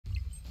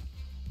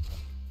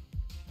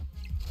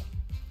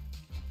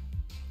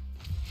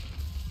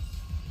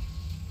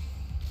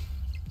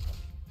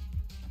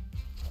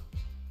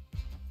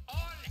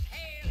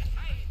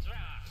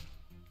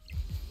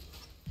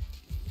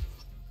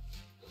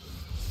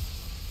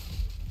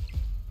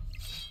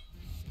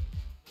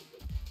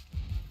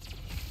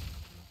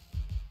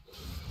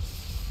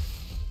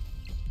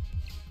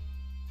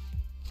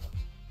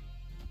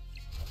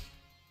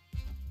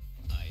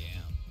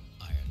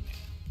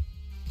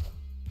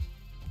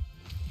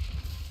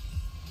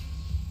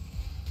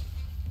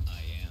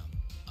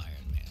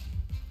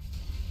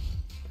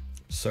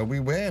So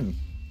we win.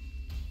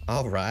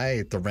 All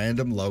right, the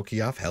random Loki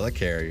off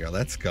Helicarrier.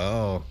 Let's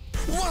go.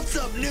 What's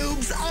up,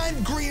 noobs?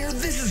 I'm Greener.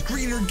 This is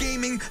Greener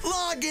Gaming.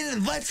 Log in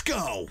and let's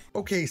go.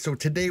 Okay, so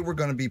today we're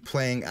going to be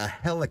playing a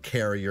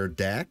Helicarrier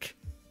deck.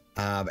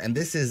 And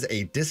this is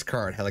a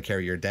discard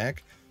Helicarrier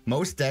deck.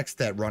 Most decks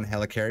that run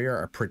Helicarrier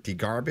are pretty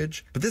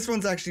garbage, but this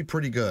one's actually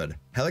pretty good.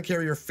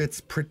 Helicarrier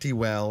fits pretty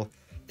well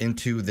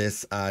into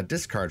this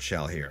discard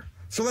shell here.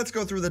 So let's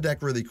go through the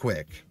deck really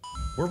quick.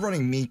 We're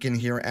running Meek in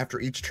here. After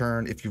each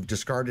turn, if you've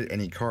discarded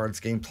any cards,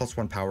 gain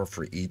 +1 power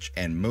for each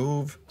and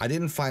move. I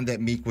didn't find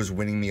that Meek was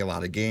winning me a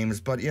lot of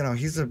games, but you know,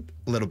 he's a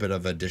little bit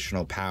of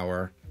additional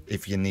power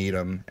if you need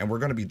him. And we're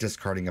going to be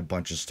discarding a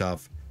bunch of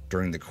stuff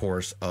during the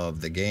course of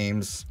the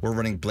games. We're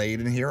running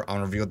Blade in here. On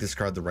reveal,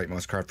 discard the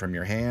rightmost card from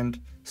your hand.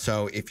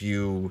 So if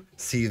you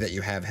see that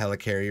you have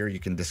Helicarrier, you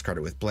can discard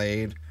it with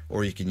Blade,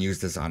 or you can use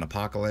this on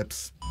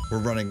Apocalypse. We're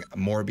running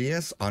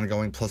Morbius,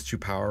 ongoing +2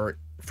 power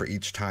for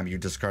each time you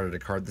discarded a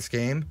card this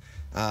game.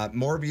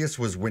 Morbius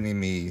was winning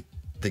me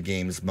the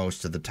games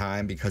most of the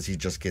time because he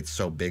just gets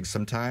so big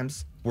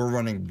sometimes. We're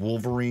running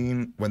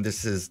Wolverine. When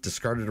this is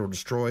discarded or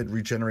destroyed,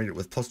 regenerate it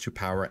with +2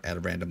 power at a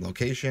random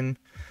location.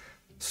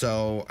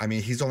 So, I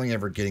mean, he's only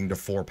ever getting to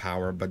 4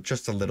 power, but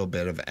just a little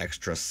bit of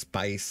extra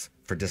spice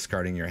for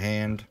discarding your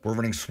hand. We're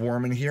running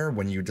Swarm in here.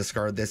 When you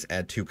discard this,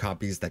 add 2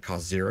 copies that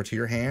cost 0 to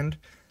your hand.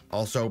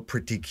 Also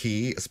pretty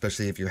key,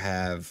 especially if you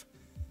have,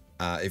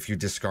 if you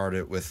discard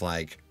it with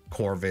like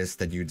Corvus,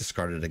 then you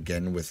discard it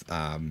again with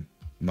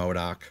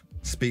MODOK.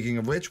 Speaking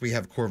of which, we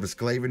have Corvus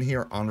Glaive in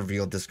here. On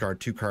reveal, discard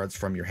 2 cards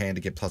from your hand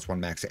to get +1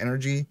 max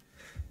energy.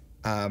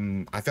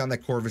 I found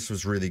that Corvus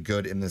was really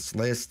good in this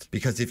list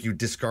because if you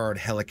discard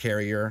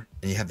Helicarrier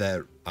and you have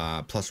that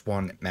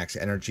 +1 max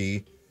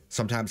energy,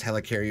 sometimes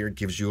Helicarrier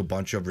gives you a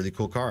bunch of really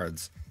cool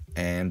cards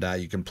and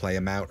you can play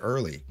them out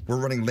early. We're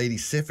running Lady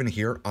Sif in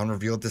here. On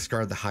reveal,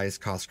 discard the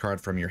highest cost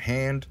card from your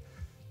hand.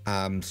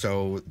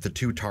 So the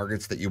 2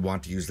 targets that you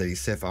want to use Lady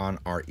Sif on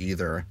are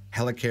either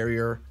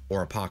Helicarrier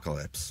or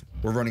Apocalypse.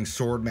 We're running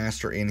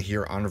Swordmaster in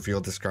here. On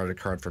reveal, discard a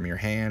card from your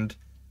hand.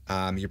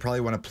 You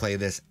probably want to play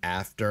this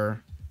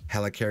after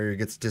Helicarrier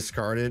gets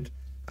discarded,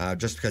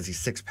 just because he's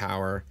 6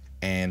 power,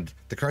 and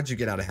the cards you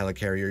get out of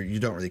Helicarrier, you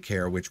don't really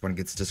care which one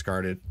gets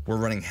discarded. We're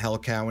running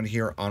Hellcow in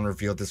here. On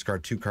reveal,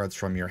 discard 2 cards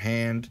from your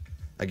hand.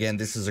 Again,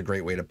 this is a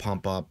great way to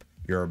pump up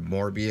your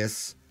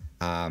Morbius.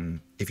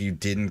 If you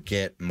didn't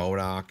get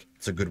MODOK,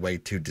 it's a good way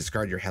to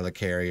discard your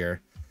Helicarrier,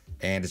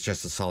 and it's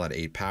just a solid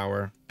 8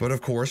 power. But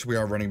of course, we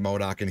are running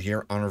MODOK in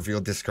here. On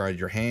reveal, discard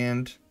your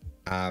hand.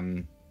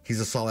 He's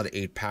a solid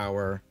 8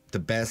 power. The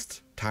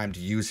best time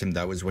to use him,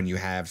 though, is when you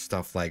have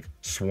stuff like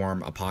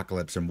Swarm,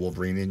 Apocalypse, and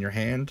Wolverine in your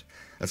hand.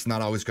 That's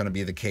not always going to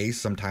be the case.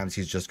 Sometimes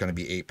he's just going to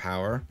be 8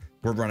 power.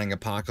 We're running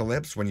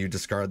Apocalypse. When you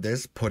discard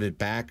this, put it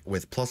back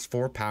with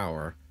 +4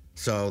 power.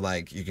 So,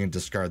 like, you can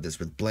discard this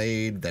with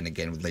Blade, then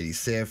again with Lady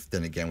Sif,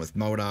 then again with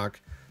MODOK.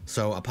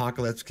 So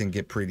Apocalypse can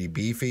get pretty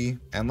beefy.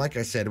 And like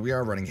I said, we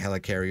are running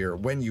Helicarrier.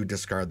 When you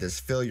discard this,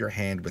 fill your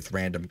hand with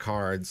random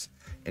cards.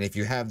 And if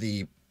you have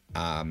the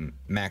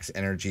max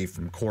energy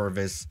from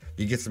Corvus,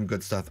 you get some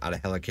good stuff out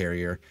of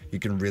Helicarrier. You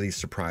can really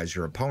surprise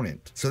your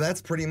opponent. So that's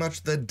pretty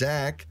much the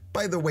deck.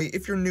 By the way,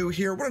 if you're new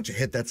here, why don't you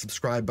hit that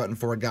subscribe button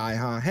for a guy,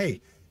 huh?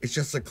 Hey, it's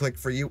just a click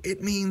for you.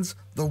 It means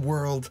the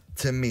world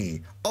to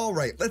me. All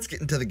right, let's get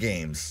into the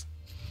games.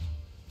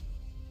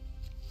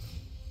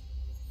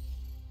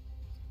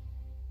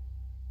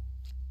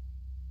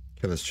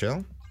 Okay, let's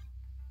chill.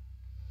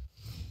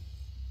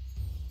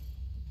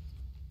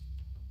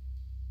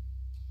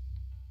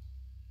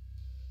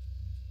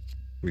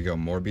 We go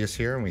Morbius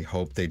here, and we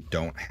hope they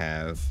don't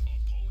have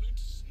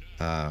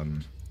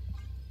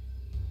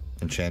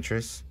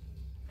Enchantress.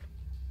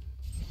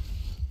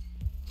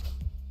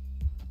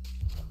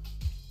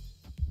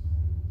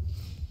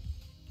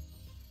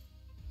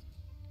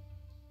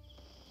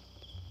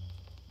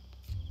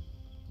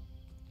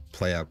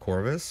 Play out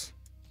Corvus.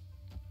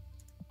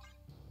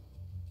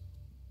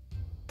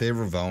 They have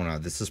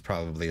Ravona. This is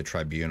probably a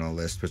Tribunal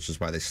list, which is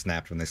why they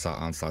snapped when they saw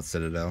Onslaught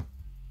Citadel.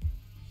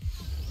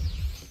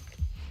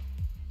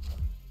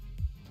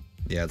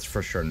 Yeah, it's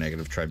for sure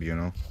negative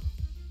Tribunal.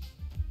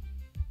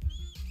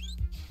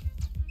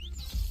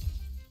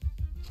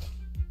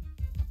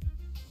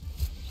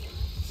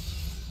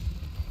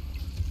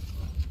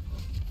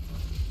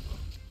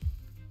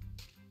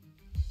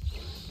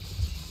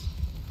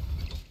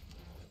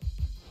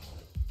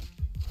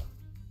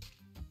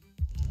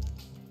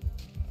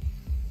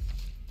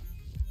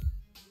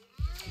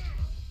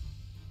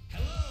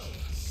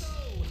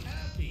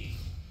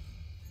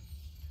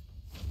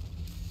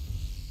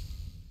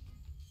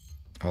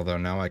 Although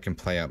now I can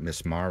play out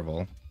Miss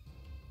Marvel.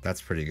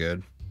 That's pretty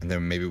good. And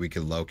then maybe we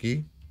could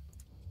Loki.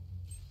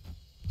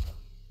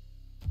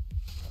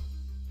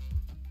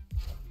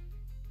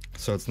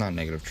 So it's not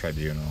negative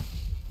Tribunal.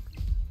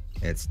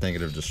 It's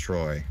negative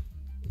Destroy.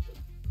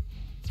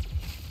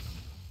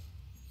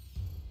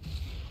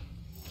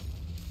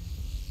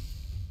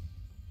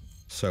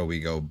 So we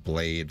go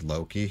Blade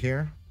Loki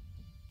here.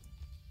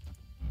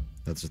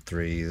 That's a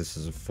 3. This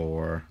is a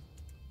 4.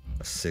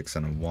 A 6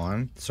 and a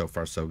 1. So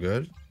far, so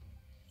good.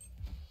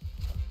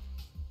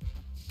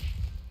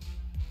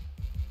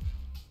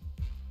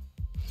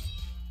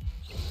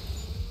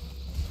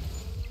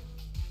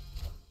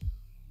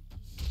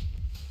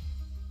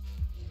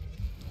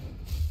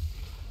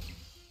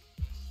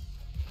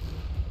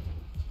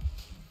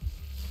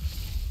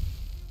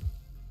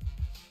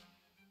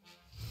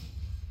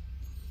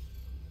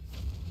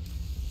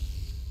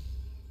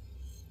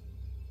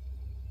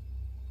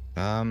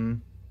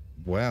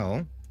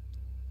 Well,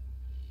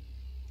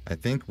 I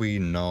think we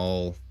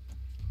null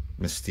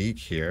Mystique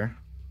here.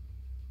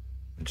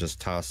 Just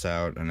toss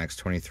out an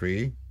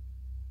X-23.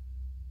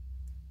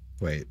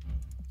 Wait.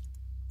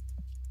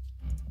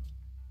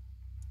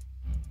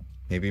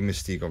 Maybe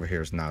Mystique over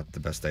here is not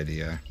the best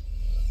idea.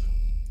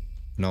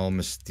 Null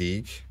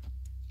Mystique.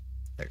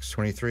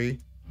 X-23.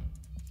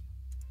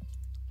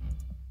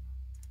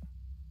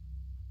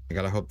 I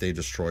gotta hope they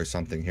destroy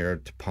something here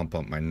to pump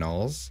up my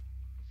nulls.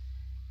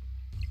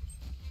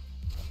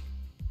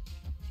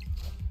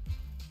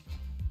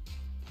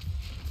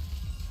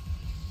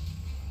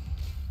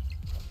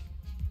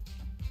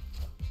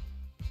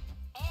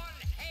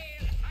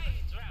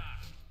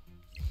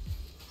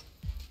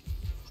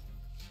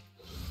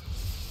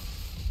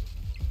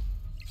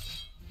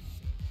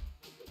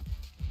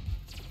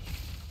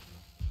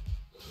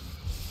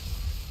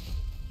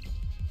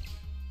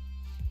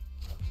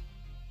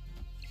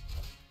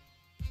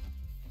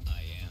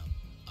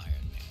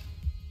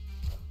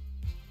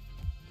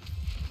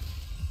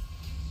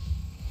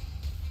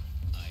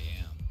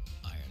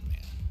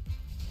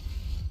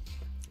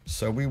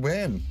 So we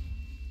win.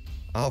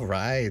 All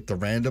right, the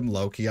random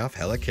Loki off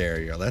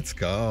Helicarrier. Let's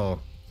go.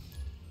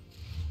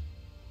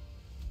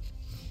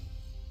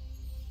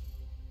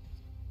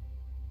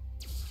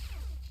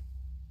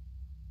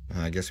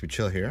 I guess we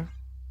chill here.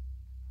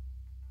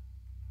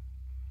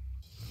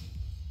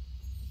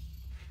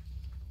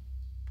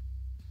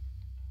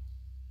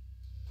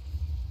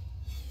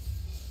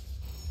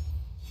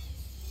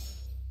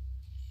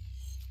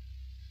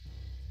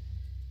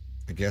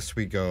 I guess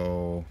we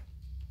go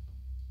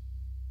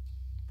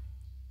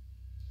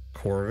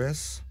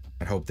Corvus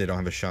and hope they don't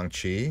have a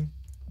Shang-Chi.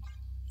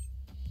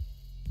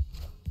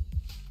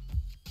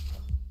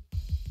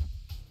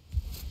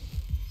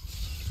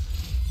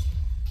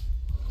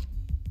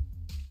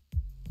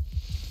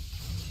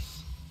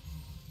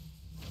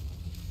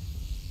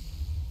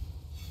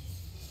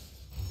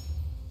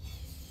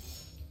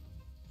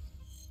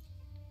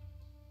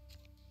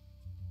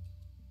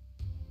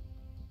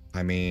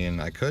 I mean,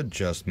 I could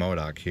just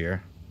MODOK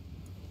here.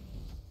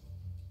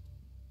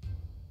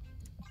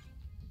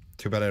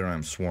 Too bad I don't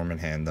have Swarm in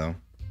hand, though.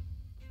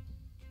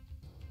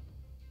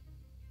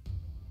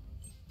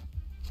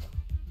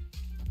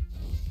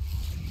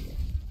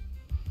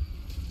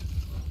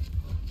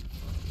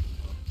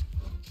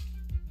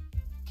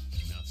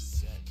 Enough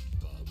said,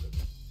 bub.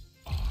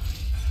 I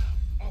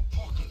am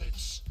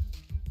Apocalypse.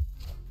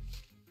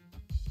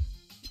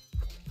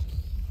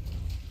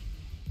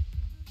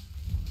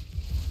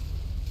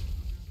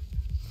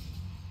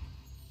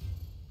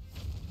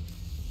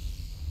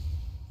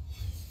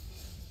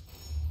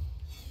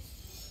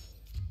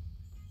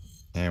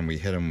 And we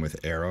hit him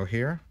with Arrow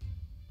here.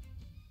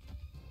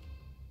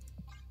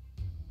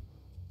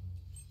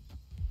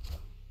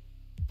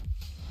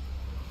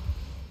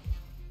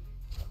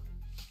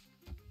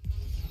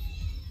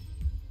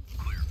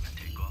 Clear for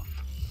takeoff.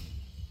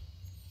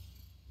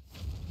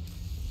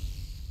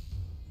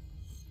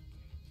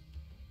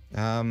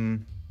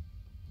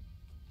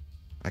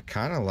 I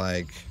kind of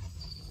like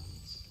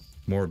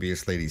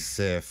Morbius Lady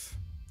Sif.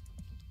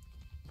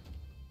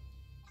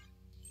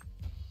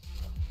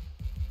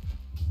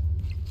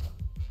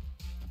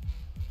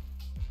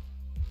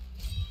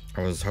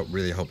 I was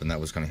really hoping that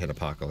was going to hit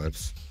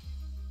Apocalypse.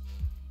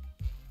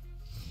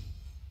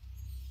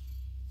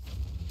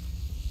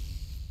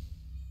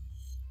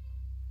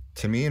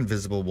 To me,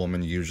 Invisible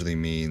Woman usually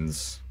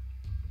means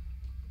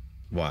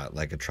what?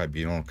 Like a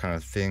tribunal kind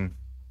of thing?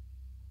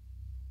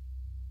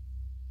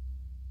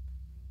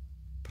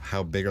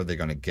 How big are they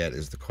going to get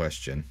is the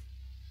question.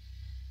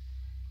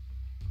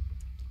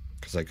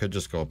 Because I could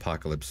just go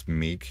Apocalypse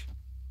Meek.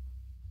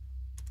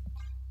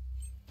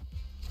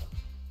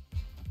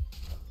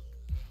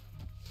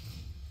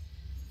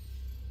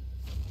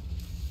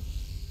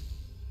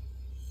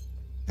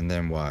 And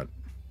then what?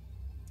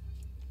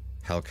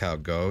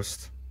 Hellcow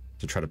Ghost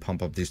to try to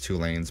pump up these two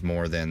lanes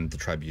more than the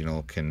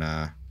Tribunal can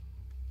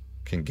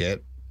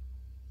get.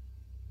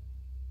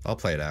 I'll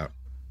play it out.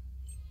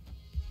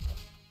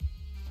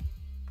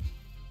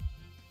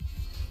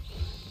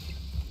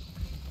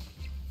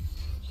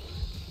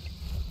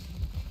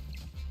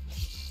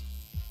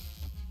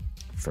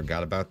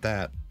 Forgot about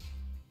that.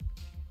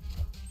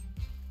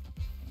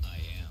 I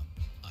am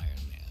Iron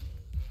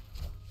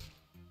Man.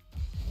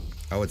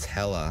 Oh, it's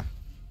Hela.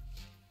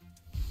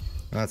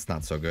 That's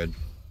not so good.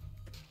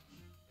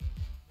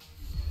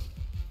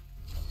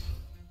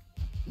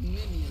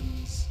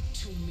 Minions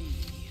to me.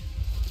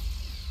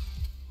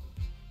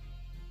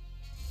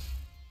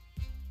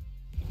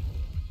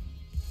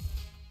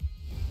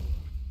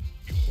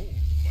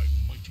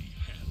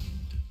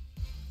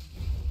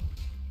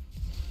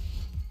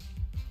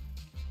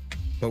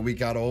 But we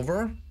got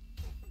over.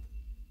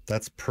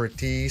 That's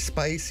pretty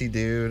spicy,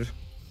 dude.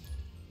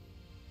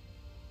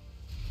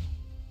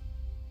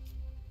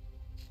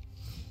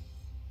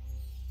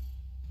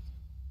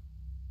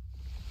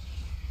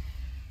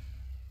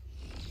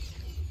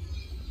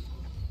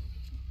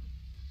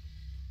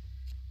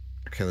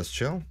 Okay, let's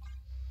chill.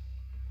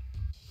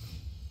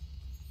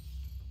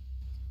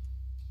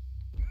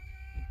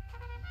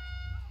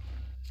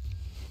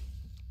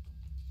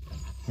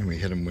 And we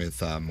hit him with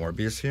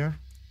Morbius here.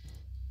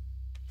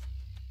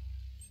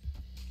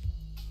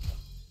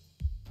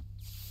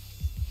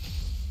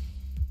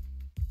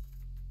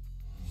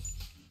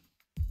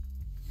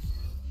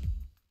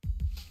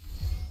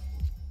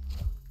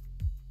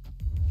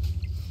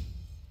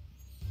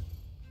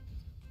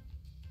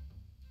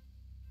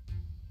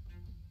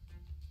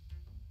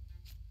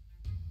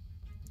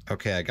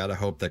 Okay, I gotta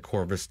hope that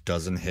Corvus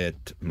doesn't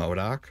hit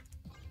MODOK.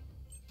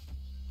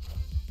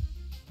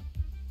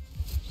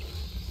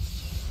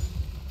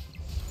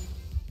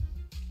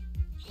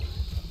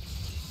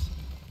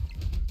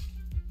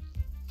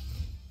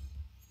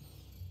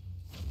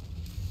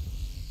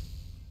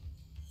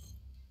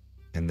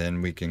 And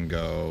then we can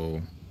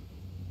go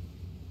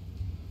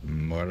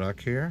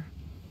MODOK here.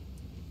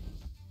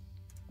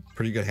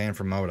 Pretty good hand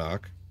for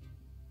MODOK.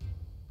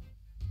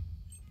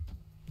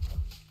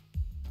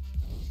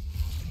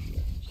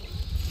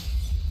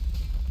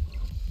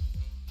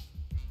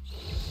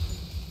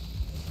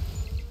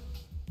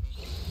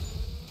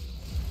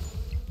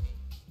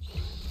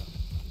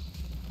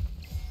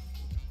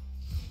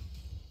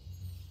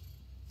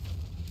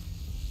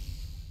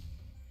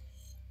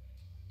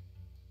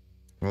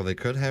 Well, they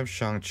could have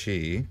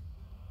Shang-Chi.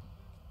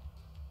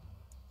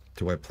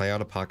 Do I play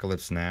out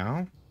Apocalypse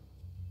now?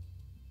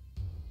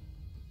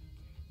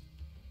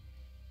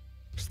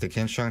 Because they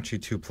can Shang-Chi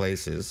 2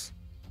 places.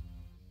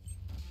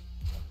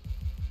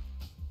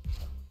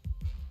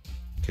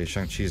 Okay,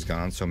 Shang-Chi's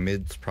gone, so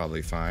mid's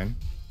probably fine.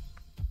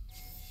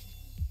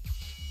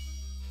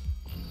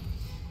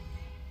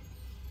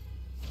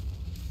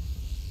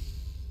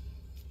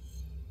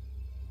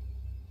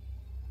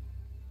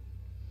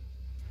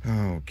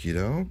 Okie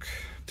doke.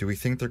 Do we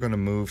think they're going to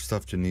move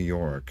stuff to New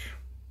York?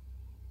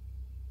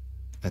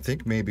 I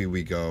think maybe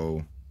we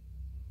go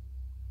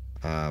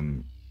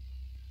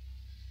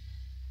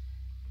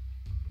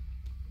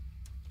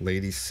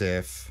Lady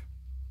Sif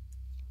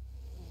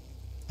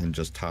and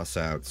just toss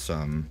out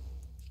some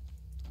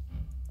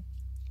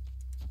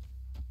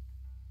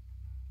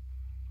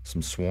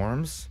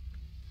swarms.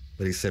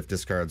 Lady Sif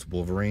discards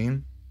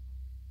Wolverine,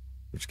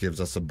 which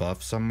gives us a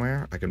buff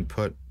somewhere. I can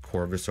put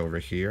Corvus over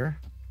here.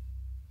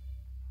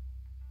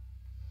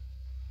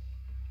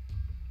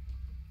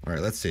 All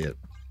right, let's see it.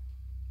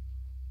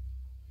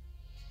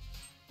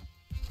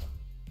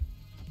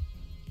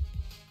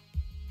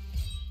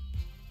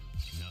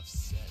 Enough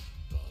said,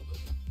 Bubba.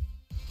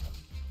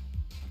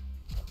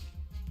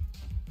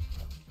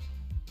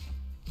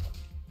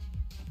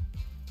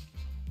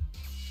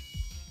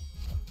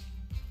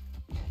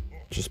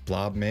 Just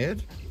blob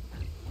mid.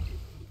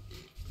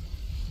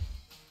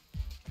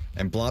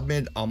 And blob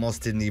mid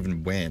almost didn't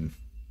even win.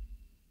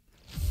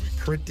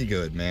 Pretty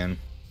good, man.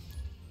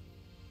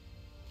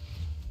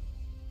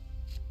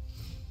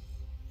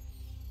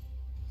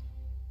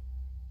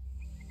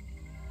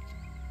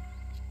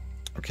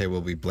 Okay,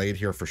 we'll be Blade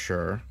here for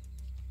sure.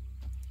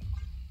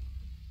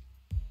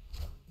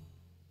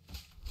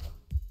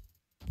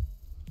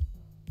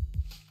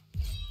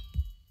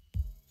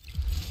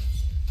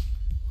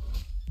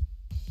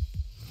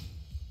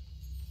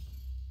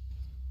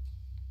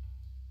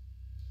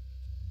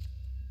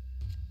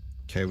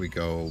 Okay, we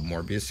go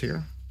Morbius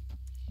here.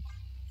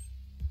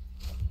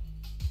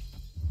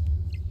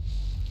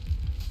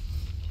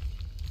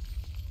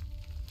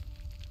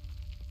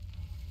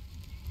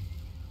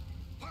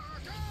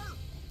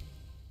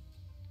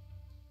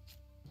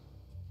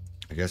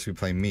 I guess we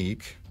play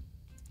Meek.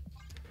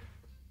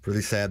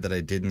 Really sad that I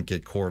didn't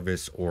get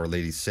Corvus or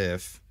Lady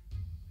Sif.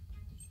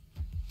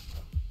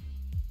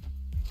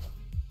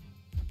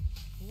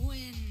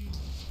 Wind,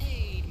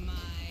 aid my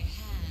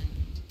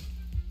hand.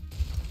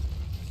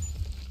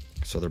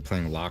 So they're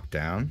playing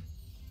Lockdown.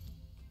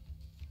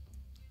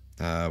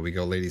 We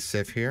go Lady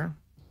Sif here.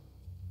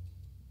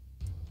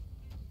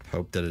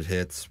 Hope that it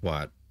hits,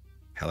 what?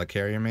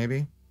 Helicarrier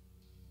maybe?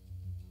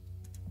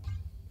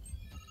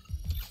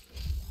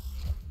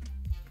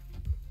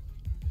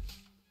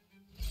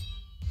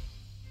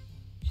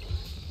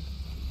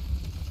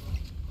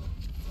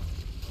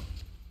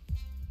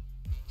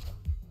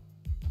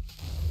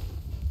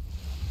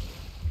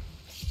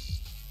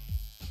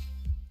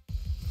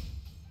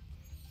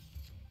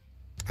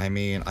 I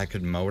mean, I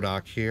could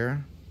MODOK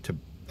here to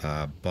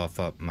buff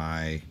up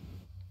my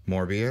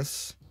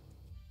Morbius.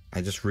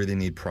 I just really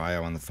need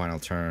Prio on the final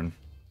turn.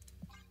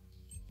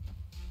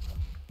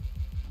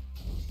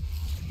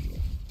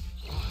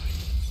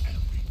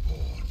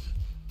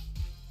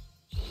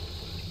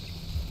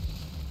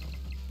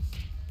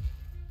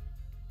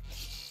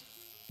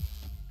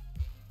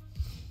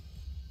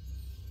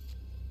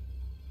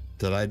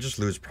 Did I just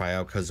lose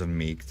Prio because of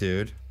Meek,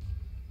 dude?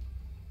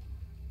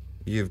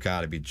 You've got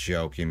to be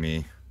joking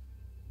me.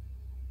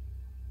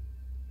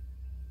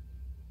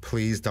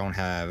 Please don't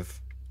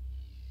have...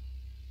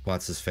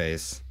 What's his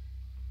face?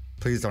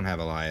 Please don't have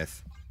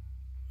Eliath.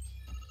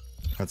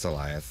 That's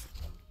Eliath.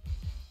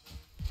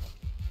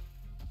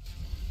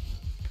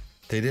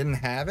 They didn't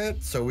have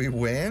it, so we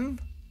win?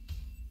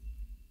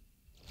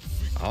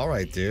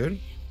 Alright, dude.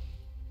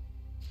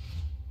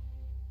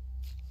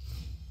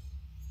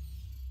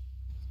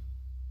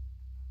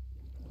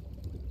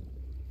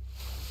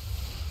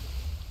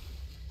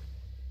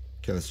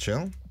 Okay, let's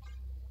chill.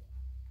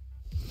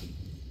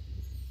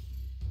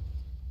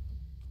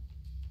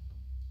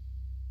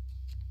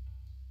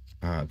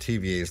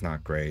 TVA is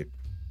not great.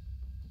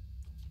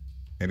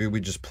 Maybe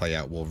we just play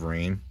out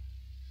Wolverine.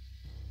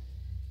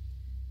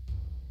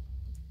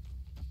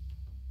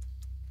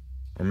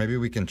 Or maybe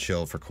we can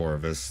chill for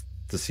Corvus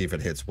to see if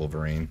it hits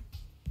Wolverine.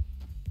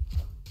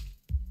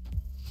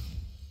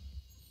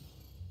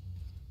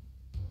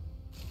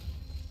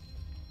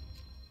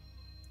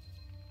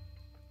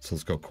 So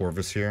let's go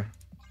Corvus here.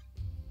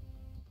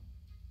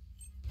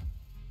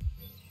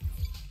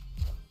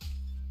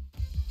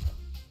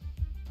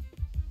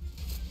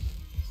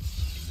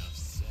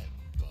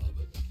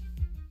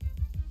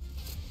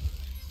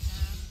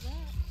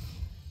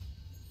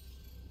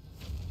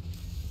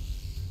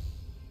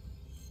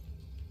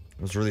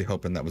 I was really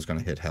hoping that was going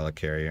to hit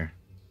Helicarrier.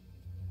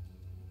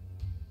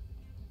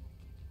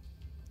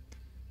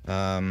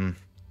 I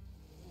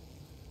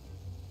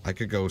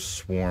could go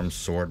Swarm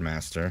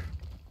Swordmaster.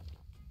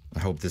 I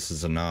hope this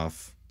is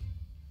enough.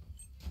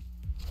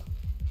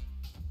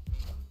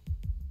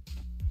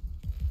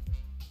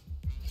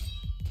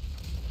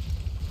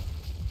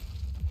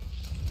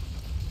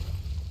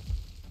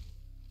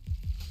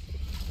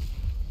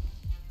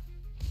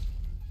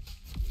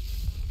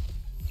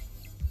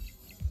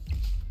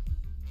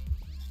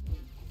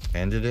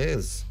 And it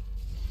is.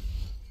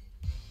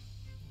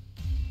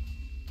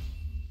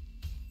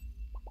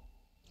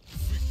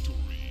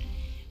 Victory.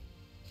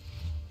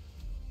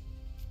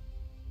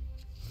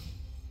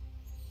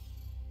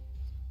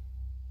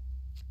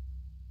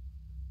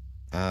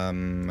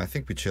 I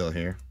think we chill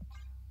here.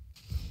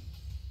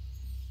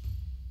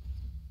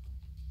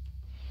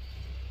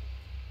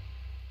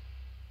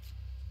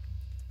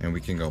 And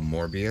we can go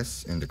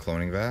Morbius into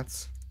cloning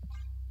vats.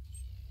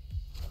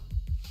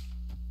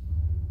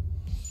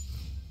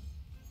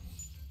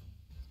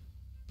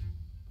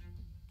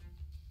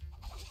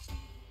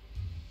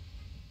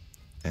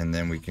 And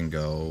then we can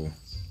go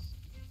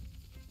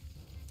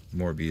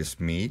Morbius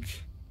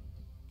Meek.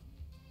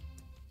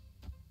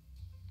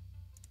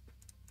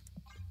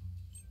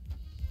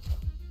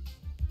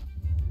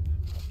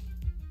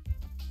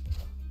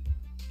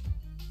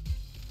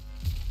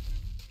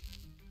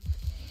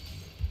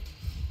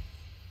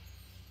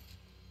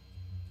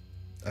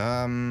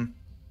 I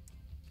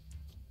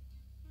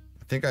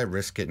think I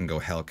risk it and go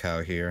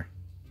Hellcow here.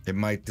 It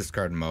might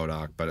discard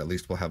MODOK, but at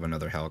least we'll have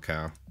another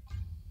Hellcow.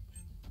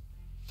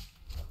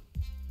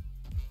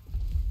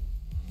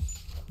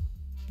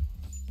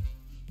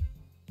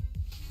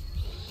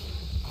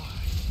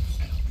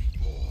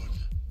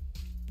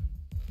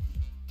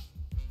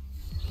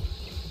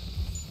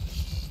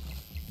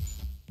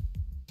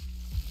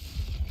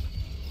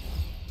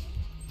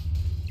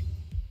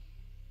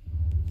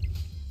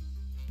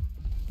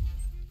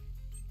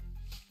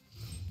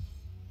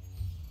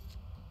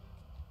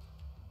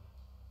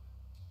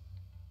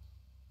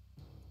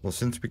 Well,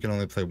 since we can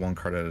only play one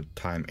card at a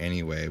time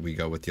anyway, we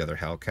go with the other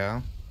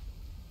Hellcow.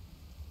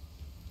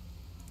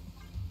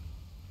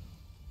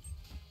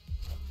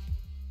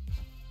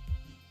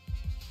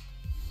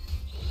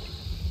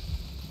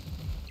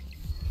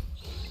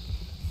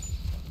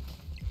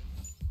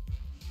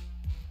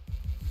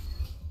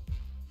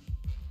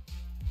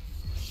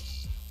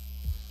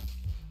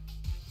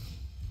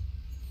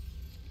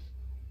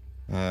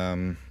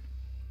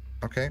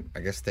 Okay, I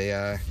guess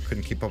they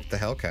couldn't keep up with the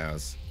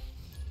Hellcows.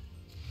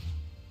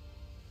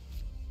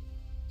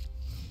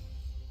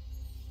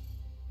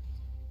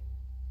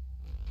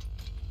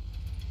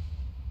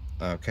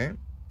 Okay,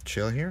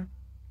 chill here.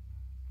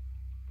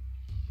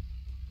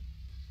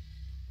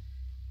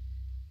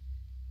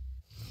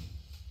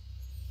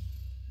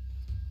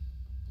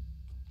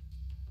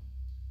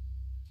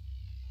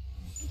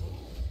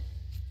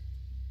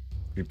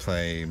 We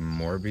play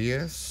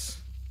Morbius.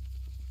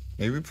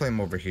 Maybe we play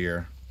him over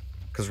here,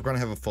 because we're going to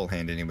have a full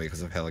hand anyway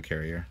because of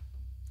Helicarrier.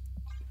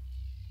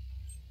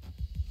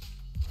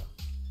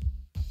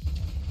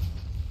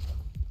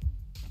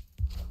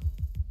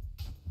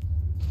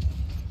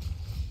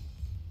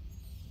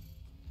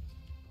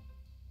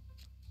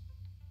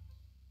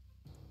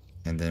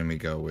 And then we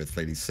go with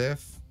Lady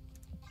Sif.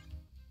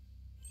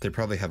 They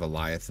probably have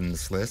Eliath in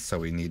this list, so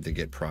we need to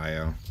get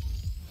Prio.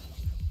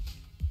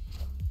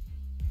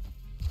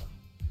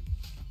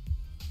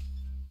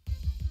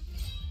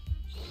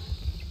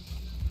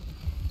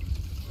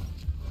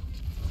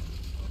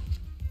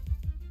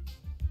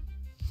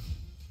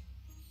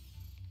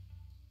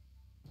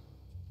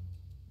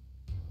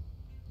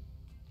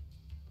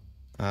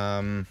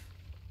 I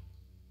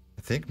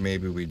think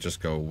maybe we just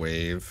go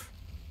wave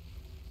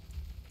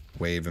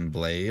and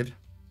blade.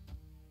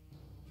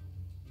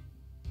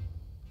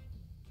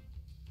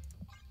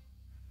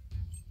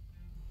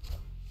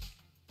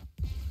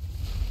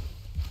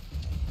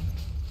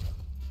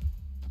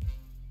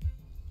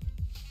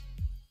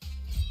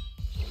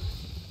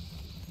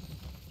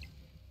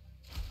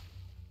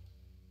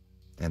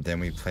 And then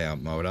we play out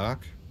MODOK.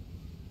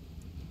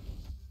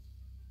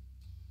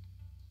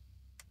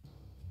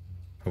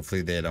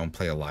 Hopefully they don't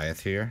play Eliath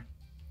here.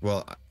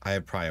 Well, I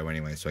have Prio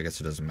anyway, so I guess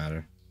it doesn't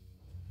matter.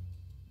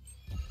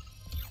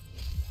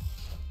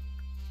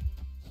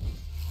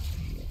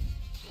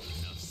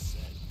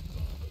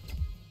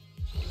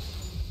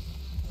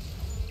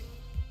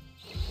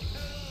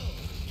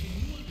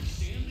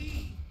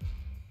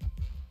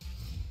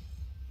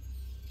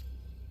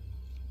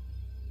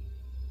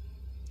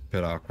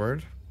 Bit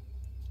awkward.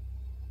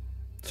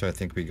 So I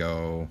think we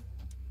go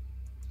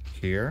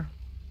here.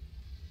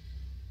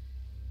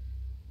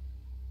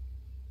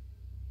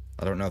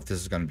 I don't know if this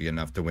is going to be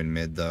enough to win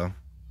mid, though.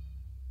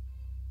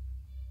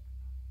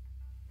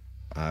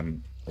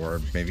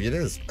 Or maybe it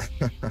is.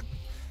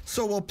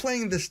 So while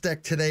playing this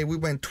deck today, we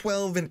went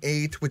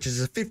 12-8, which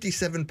is a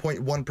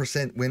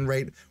 57.1% win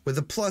rate with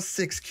a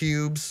 +6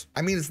 cubes.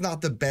 I mean, it's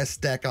not the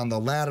best deck on the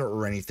ladder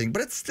or anything,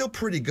 but it's still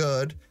pretty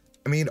good.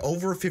 I mean,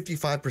 over a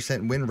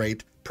 55% win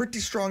rate, pretty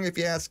strong if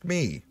you ask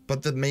me.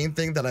 But the main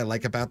thing that I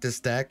like about this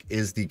deck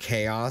is the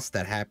chaos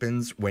that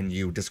happens when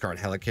you discard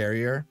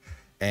Helicarrier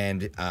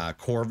and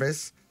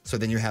Corvus. So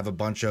then you have a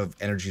bunch of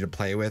energy to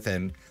play with,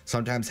 and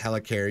sometimes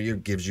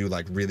Helicarrier gives you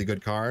like really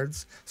good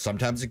cards.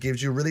 Sometimes it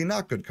gives you really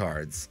not good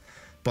cards.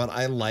 But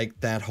I like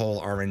that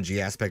whole RNG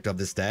aspect of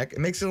this deck. It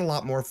makes it a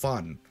lot more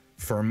fun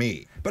for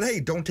me. But hey,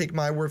 don't take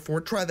my word for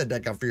it. Try the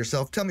deck out for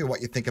yourself. Tell me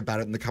what you think about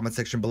it in the comment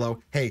section below.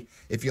 Hey,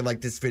 if you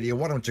like this video,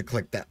 why don't you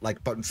click that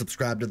like button,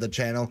 subscribe to the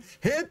channel,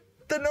 hit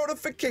the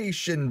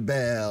notification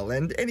bell,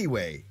 and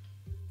anyway,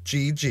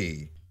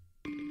 GG.